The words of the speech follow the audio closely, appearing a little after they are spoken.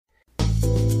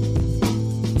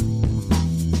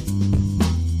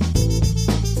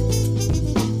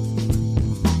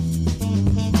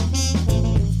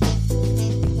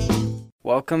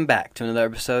Welcome back to another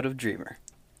episode of Dreamer.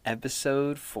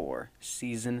 Episode 4,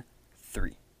 Season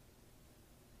 3.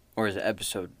 Or is it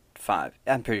Episode 5?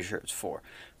 I'm pretty sure it's 4.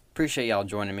 Appreciate y'all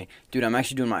joining me. Dude, I'm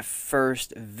actually doing my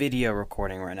first video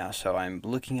recording right now, so I'm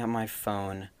looking at my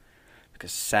phone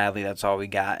because sadly that's all we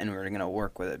got, and we're going to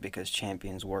work with it because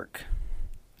champions work.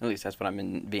 At least that's what I've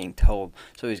been being told,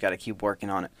 so he's got to keep working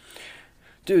on it.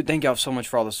 Dude, thank y'all so much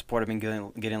for all the support I've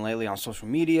been getting lately on social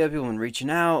media. People have been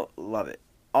reaching out. Love it.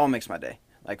 All makes my day.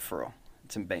 Like, for real.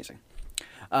 It's amazing.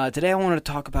 Today I wanted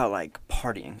to talk about, like,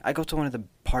 partying. I go to one of the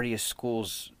partiest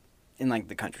schools in, like,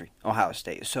 the country, Ohio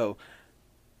State. So,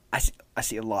 I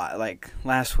see a lot. Like,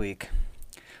 last week,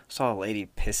 I saw a lady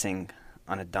pissing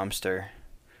on a dumpster.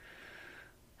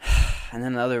 And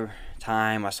then another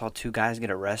time, I saw 2 guys get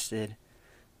arrested.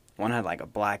 One had, like, a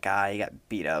black eye. He got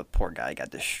beat up. Poor guy got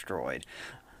destroyed.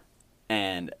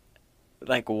 And,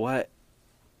 like, what?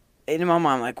 In my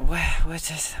mind, I'm like, what's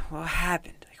this? What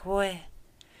happened? Like, what?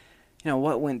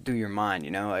 What went through your mind,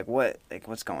 Like,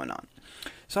 what's going on?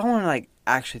 So I want to, like,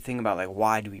 actually think about, like,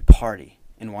 why do we party?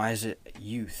 And why is it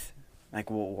youth? Like,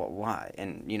 well, why?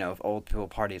 And, if old people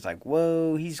party, it's like,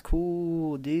 whoa, he's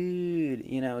cool, dude.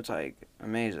 It's, like,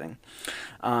 amazing.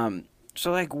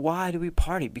 So, like, why do we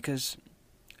party? Because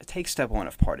take step 1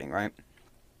 of partying, right?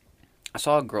 I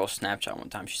saw a girl Snapchat one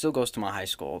time. She still goes to my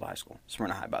old high school.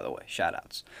 Smyrna High, by the way.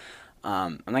 Shout-outs.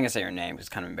 I'm not going to say her name because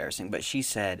it's kind of embarrassing. But she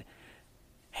said,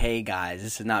 hey, guys,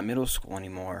 this is not middle school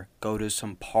anymore. Go to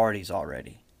some parties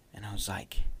already. And I was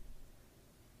like,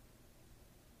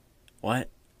 what?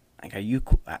 Like, are you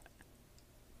cool?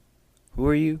 Who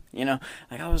are you?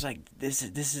 Like, I was like,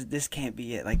 this can't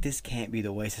be it. Like, this can't be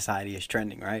the way society is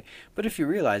trending, right? But if you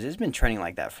realize, it's been trending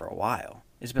like that for a while.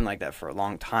 It's been like that for a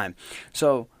long time.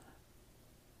 So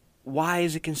why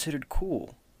is it considered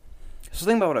cool? So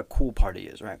think about what a cool party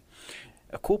is, right?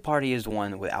 A cool party is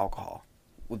one with alcohol,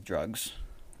 with drugs,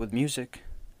 with music,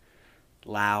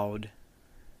 loud,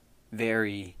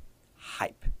 very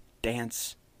hype,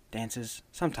 dances,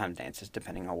 sometimes dances,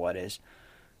 depending on what is.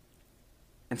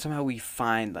 And somehow we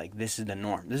find, like, this is the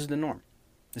norm. This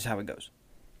is how it goes.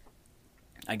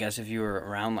 I guess if you were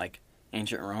around, like,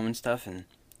 ancient Rome and stuff, and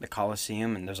the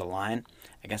Colosseum, and there's a line,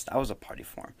 I guess that was a party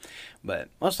form. But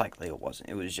most likely it wasn't.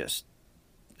 It was just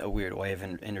a weird way of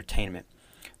entertainment.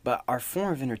 But our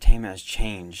form of entertainment has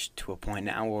changed to a point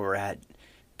now where we're at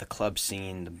the club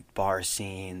scene, the bar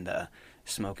scene, the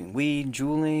smoking weed,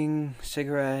 juuling,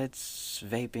 cigarettes,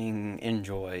 vaping,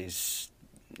 enjoys,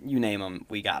 you name them,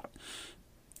 we got them.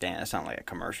 Damn, that sounds like a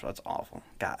commercial. That's awful.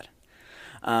 God.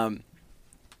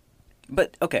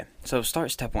 But, okay, so start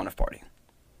step 1 of partying.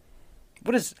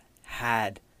 What is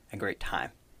had a great time?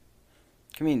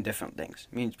 It can mean different things.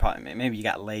 It means probably maybe you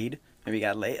got laid. Maybe you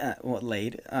got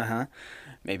laid.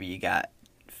 Maybe you got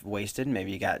wasted.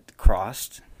 Maybe you got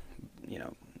crossed.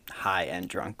 High and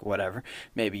drunk, whatever.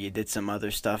 Maybe you did some other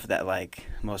stuff that, like,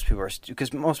 most people are,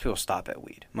 because most people stop at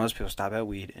weed. Most people stop at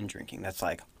weed and drinking. That's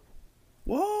like,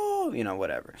 whoa,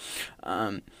 whatever.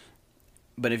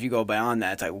 But if you go beyond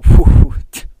that, it's like, whoo,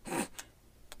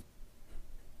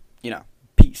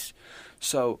 peace.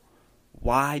 So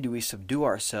why do we subdue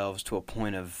ourselves to a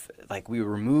point of, like, we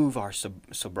remove our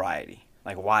sobriety?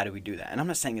 Like, why do we do that? And I'm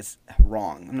not saying it's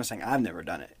wrong. I'm not saying I've never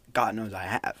done it. God knows I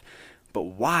have. But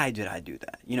why did I do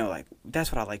that? Like,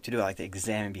 that's what I like to do. I like to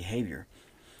examine behavior.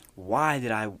 Why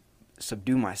did I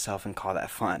subdue myself and call that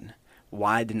fun?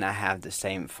 Why didn't I have the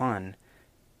same fun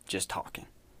just talking,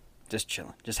 just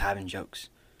chilling, just having jokes?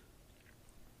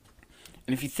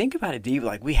 And if you think about it deep,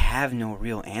 like, we have no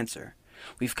real answer.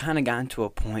 We've kind of gotten to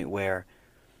a point where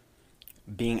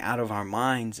being out of our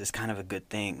minds is kind of a good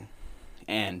thing.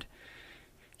 And,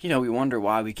 we wonder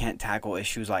why we can't tackle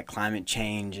issues like climate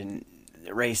change and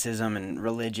racism and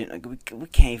religion. Like, we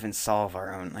can't even solve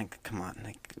our own. Like, come on.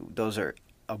 Like, those are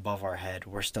above our head.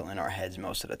 We're still in our heads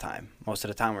most of the time. Most of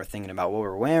the time we're thinking about what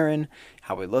we're wearing,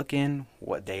 how we're looking,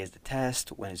 what day is the test,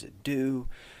 when is it due.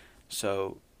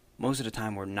 So most of the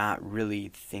time we're not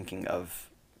really thinking of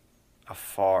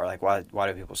afar, like, why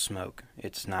do people smoke?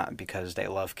 It's not because they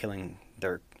love killing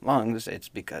their lungs. It's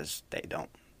because they don't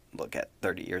look at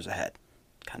 30 years ahead.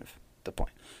 Kind of the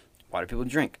point. Why do people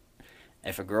drink?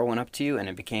 If a girl went up to you and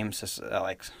it became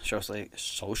like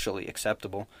socially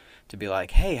acceptable to be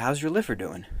like, hey, how's your liver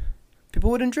doing?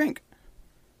 People wouldn't drink.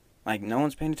 Like, no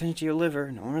one's paying attention to your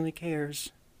liver. No one really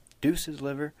cares. Deuce's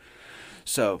liver.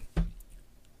 So,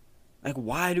 like,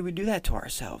 why do we do that to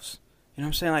ourselves? You know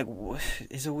what I'm saying? Like,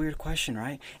 it's a weird question,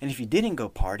 right? And if you didn't go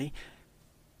party,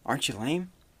 aren't you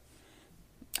lame?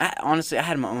 Honestly, I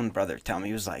had my own brother tell me.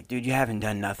 He was like, dude, you haven't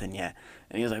done nothing yet.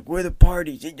 And he was like, where the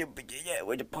parties? Yeah,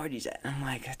 where the parties at? And I'm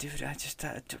like, dude, I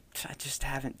just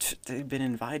haven't been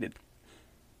invited.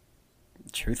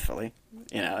 Truthfully,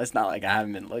 it's not like I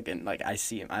haven't been looking. Like, I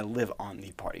see him. I live on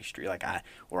the party street. Like,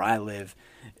 where I live,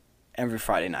 every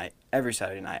Friday night, every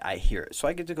Saturday night, I hear it. So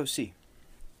I get to go see.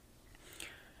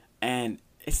 And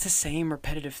it's the same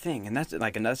repetitive thing. And that's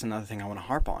another thing I want to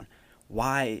harp on.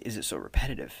 Why is it so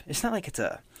repetitive? It's not like it's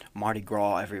a Mardi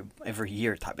Gras every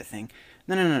year type of thing.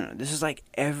 No. This is like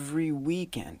every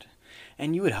weekend.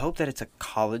 And you would hope that it's a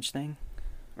college thing.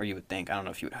 Or you would think. I don't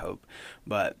know if you would hope.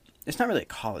 But it's not really a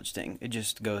college thing. It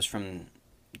just goes from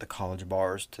the college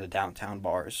bars to the downtown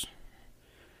bars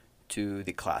to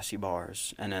the classy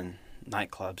bars and then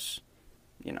nightclubs,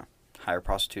 hire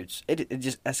prostitutes. It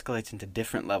just escalates into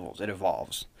different levels. It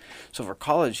evolves. So for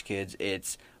college kids,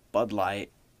 it's Bud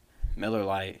Light, Miller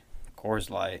Lite, Coors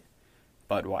Light,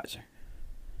 Budweiser.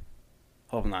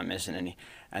 Hope I'm not missing any.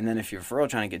 And then if you're for real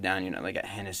trying to get down, they got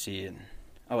Hennessy and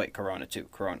Corona too.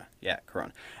 Corona. Yeah,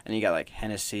 Corona. And you got like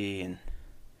Hennessy and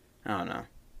I don't know,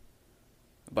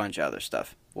 a bunch of other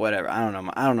stuff. Whatever. I don't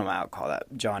know my alcohol. That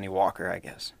Johnny Walker, I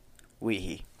guess.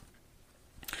 Weehee.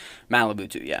 Malibu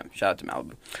too. Yeah, shout out to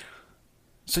Malibu.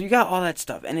 So you got all that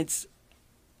stuff, and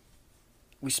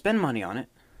we spend money on it,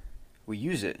 we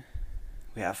use it,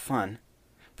 we have fun,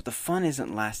 but the fun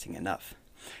isn't lasting enough.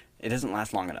 It doesn't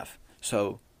last long enough.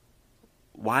 So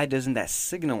why doesn't that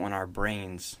signal in our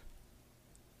brains,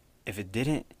 if it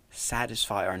didn't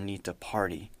satisfy our need to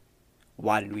party,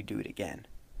 why did we do it again?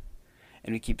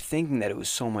 And we keep thinking that it was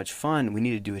so much fun, we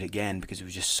need to do it again because it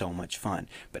was just so much fun.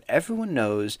 But everyone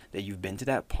knows that you've been to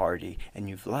that party and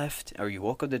you've left, or you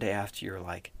woke up the day after, you're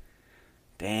like,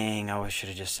 dang, I should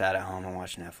have just sat at home and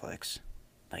watched Netflix.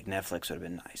 Like, Netflix would have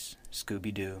been nice.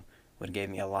 Scooby-Doo would have gave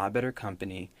me a lot better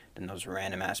company than those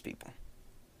random-ass people.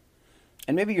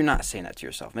 And maybe you're not saying that to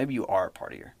yourself. Maybe you are a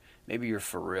partier. Maybe you're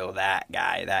for real that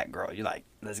guy, that girl. You're like,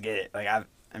 let's get it. Like, I've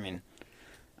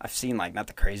seen, like, not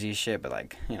the craziest shit, but,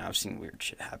 like, I've seen weird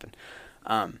shit happen.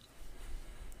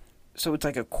 So it's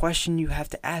like a question you have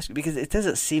to ask, because it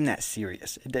doesn't seem that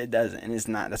serious. It doesn't, and it's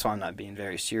not. That's why I'm not being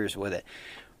very serious with it.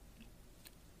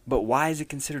 But why is it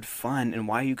considered fun, and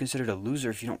why are you considered a loser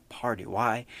if you don't party?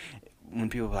 Why, when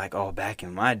people are like, oh, back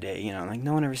in my day, like,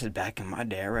 no one ever said back in my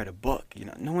day, I read a book,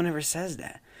 no one ever says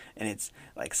that. And it's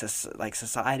like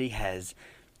society has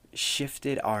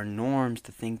shifted our norms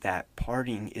to think that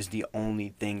partying is the only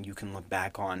thing you can look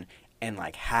back on and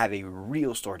like have a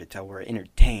real story to tell where it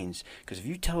entertains. Because if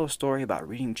you tell a story about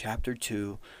reading chapter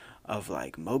 2 of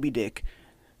like Moby Dick,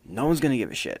 no one's gonna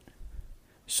give a shit.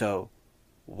 So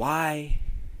why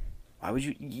would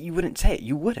you wouldn't say it.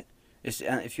 You wouldn't.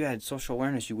 If you had social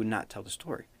awareness, you would not tell the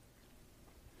story.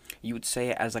 You would say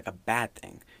it as like a bad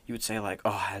thing. You would say like,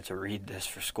 oh, I had to read this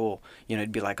for school.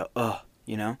 It'd be like a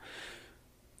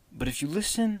But if you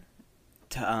listen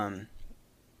to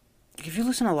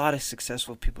a lot of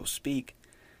successful people speak,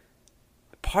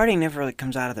 party never really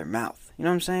comes out of their mouth. You know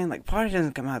what I'm saying? Like, party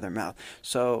doesn't come out of their mouth.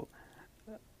 So,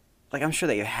 like, I'm sure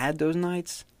that you had those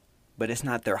nights, but it's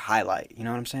not their highlight. You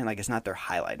know what I'm saying? Like, it's not their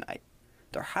highlight night.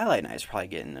 Their highlight night is probably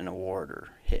getting an award or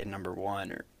hitting number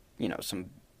 1 or, some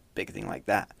big thing like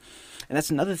that. And that's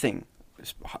another thing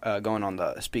going on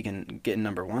getting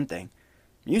number 1 thing.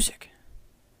 Music.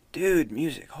 Dude,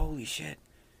 music. Holy shit.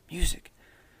 Music.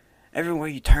 Everywhere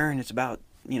you turn, it's about,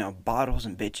 bottles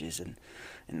and bitches and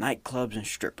nightclubs and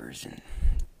strippers and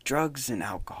drugs and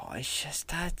alcohol. It's just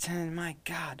that, my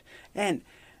God. And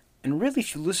really,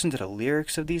 if you listen to the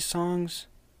lyrics of these songs,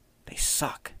 they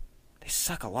suck. They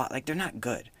suck a lot. Like, they're not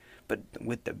good. But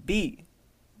with the beat,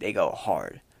 they go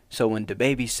hard. So when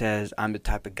DaBaby says, I'm the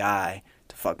type of guy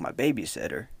to fuck my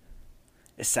babysitter,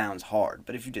 it sounds hard.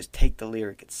 But if you just take the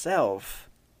lyric itself,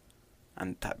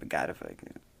 I'm the type of guy to fuck,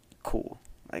 cool.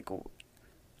 Like,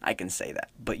 I can say that.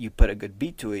 But you put a good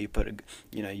beat to it.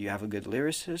 You have a good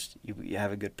lyricist. You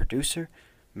have a good producer.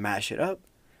 Mash it up.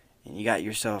 And you got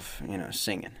yourself,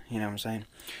 singing. You know what I'm saying?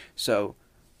 So,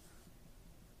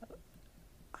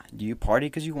 do you party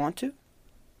because you want to?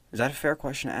 Is that a fair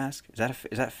question to ask? Is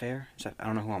that fair? I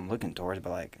don't know who I'm looking towards, but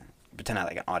like, pretend I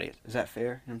like an audience. Is that fair?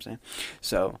 You know what I'm saying?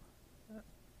 So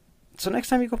next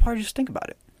time you go party, just think about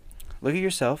it. Look at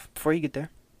yourself before you get there.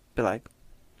 Be like,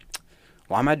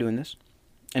 why am I doing this?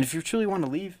 And if you truly want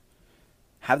to leave,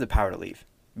 have the power to leave.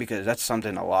 Because that's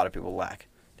something a lot of people lack.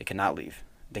 They cannot leave.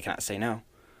 They cannot say no.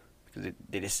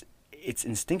 Because it's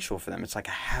instinctual for them. It's like,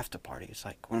 I have to party. It's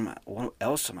like, what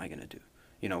else am I going to do?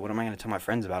 What am I going to tell my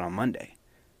friends about on Monday?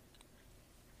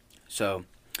 So,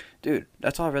 dude,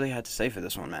 that's all I really had to say for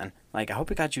this one, man. Like, I hope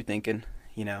it got you thinking.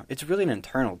 You know, it's really an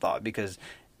internal thought because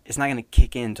it's not gonna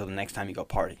kick in until the next time you go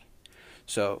party.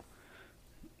 So,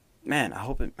 man, I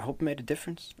hope it made a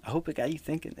difference. I hope it got you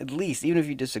thinking. At least, even if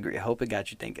you disagree, I hope it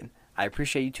got you thinking. I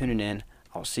appreciate you tuning in.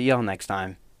 I'll see y'all next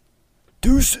time.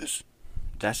 Deuces.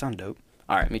 Does that sound dope?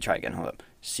 All right, let me try again. Hold up.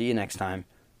 See you next time.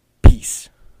 Peace.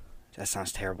 That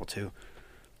sounds terrible too.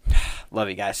 Love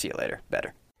you guys. See you later.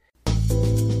 Better.